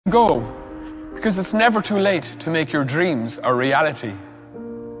Go, because it's never too late to make your dreams a reality.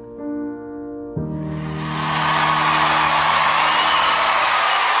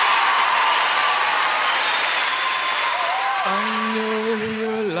 I know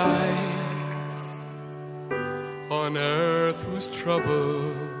your life on earth was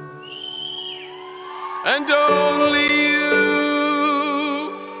troubled, and only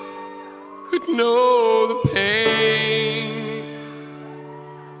you could know the pain.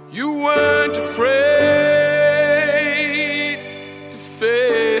 You weren't afraid to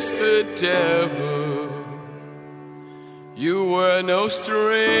face the devil. You were no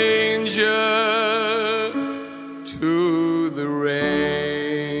stranger to the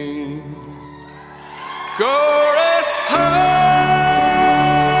rain. Go rest high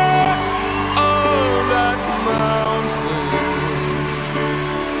on that mountain.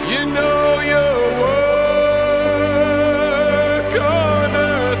 You know your work on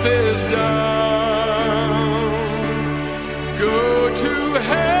earth is done. Go to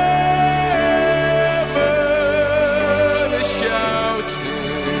heaven a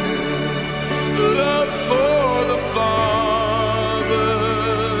shouting love for the Father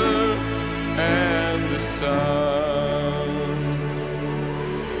and the Son.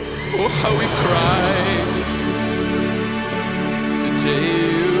 Oh, how we cried the day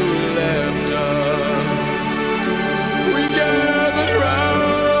you left us. We gathered round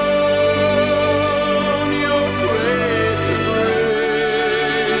your grave to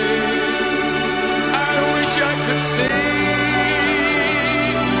pray. I wish I could see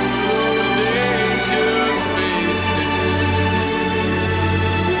those angels' faces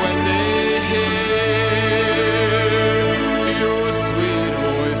when they hear your sweet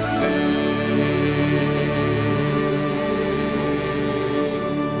voice sing.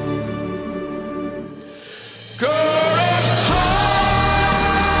 Go rest high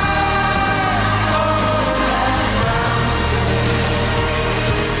on that mountain.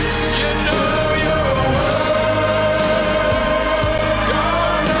 You know your work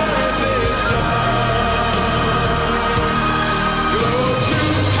on earth is done. Go to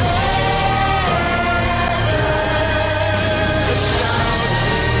heaven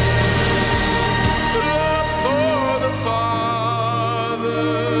shouting love for the Father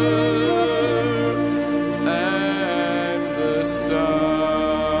and the Son.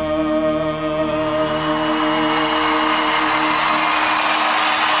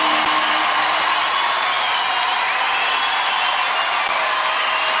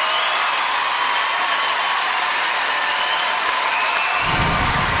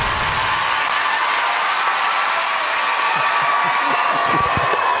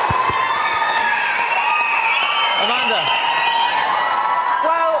 Amanda.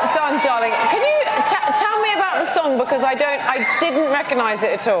 Well done, darling. Can you tell me about the song, because I didn't recognise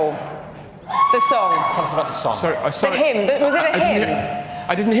it at all. The song, Tell us about the song. Sorry, the hymn. Was it a hymn?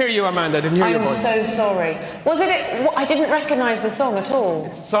 I didn't hear you, Amanda. I didn't hear your I'm voice. so sorry. Was it? I didn't recognise the song at all.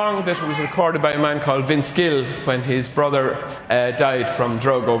 A song that was recorded by a man called Vince Gill when his brother died from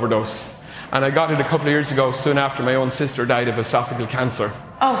drug overdose. And I got it a couple of years ago, soon after my own sister died of esophageal cancer.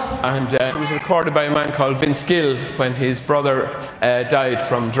 Oh. And it was recorded by a man called Vince Gill when his brother died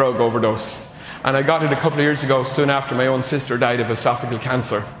from drug overdose. And I got it a couple of years ago, soon after my own sister died of esophageal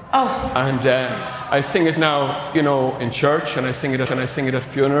cancer. Oh. And I sing it now, you know, in church, and I sing it at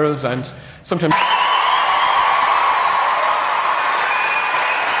funerals, and sometimes. It's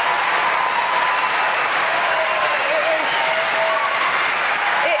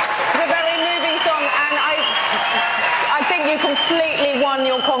a very moving song, and I think you completely won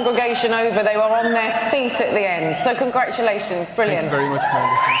your congregation over. They were on their feet at the end. So congratulations, brilliant. Thank you very much,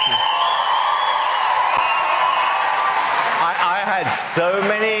 Amanda. Thank you. I had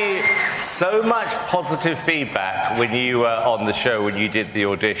so much positive feedback when you were on the show, when you did the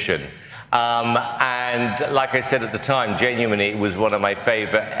audition. And like I said at the time, genuinely, it was one of my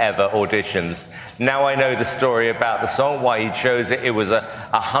favourite ever auditions. Now I know the story about the song, why he chose it. It was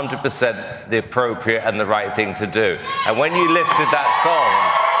 100% the appropriate and the right thing to do. And when you lifted that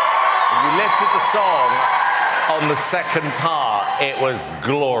song, on the second part, it was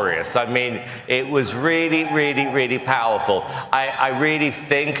glorious. I mean, it was really, really, really powerful. I really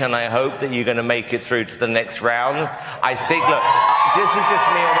think and I hope that you're going to make it through to the next round. I think, look, this is just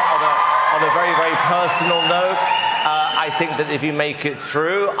me on a very, very personal note. I think that if you make it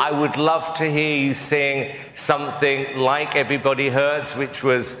through, I would love to hear you sing something like Everybody Hurts, which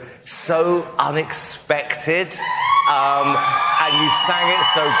was so unexpected. And you sang it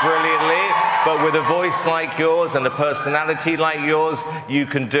so brilliantly, but with a voice like yours and a personality like yours, you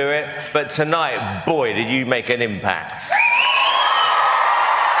can do it. But tonight, boy, did you make an impact.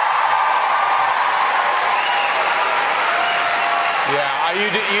 You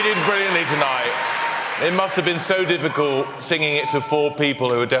did brilliantly tonight. It must have been so difficult singing it to 4 people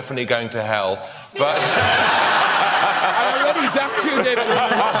who are definitely going to hell. But I already zapped you, David.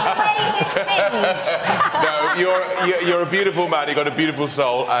 No, you're a beautiful man. You've got a beautiful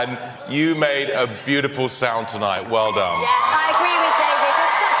soul, and you made a beautiful sound tonight. Well done. Yeah, I agree with David.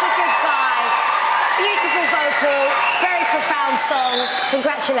 That's such a good guy. Beautiful vocal, very profound song.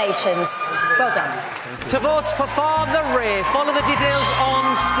 Congratulations. Well done. To vote for Father Ray, follow the details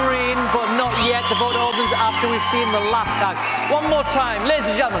on screen, but not yet. The vote opens after we've seen the last act. One more time, ladies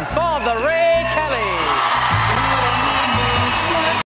and gentlemen, Father Ray Kelly.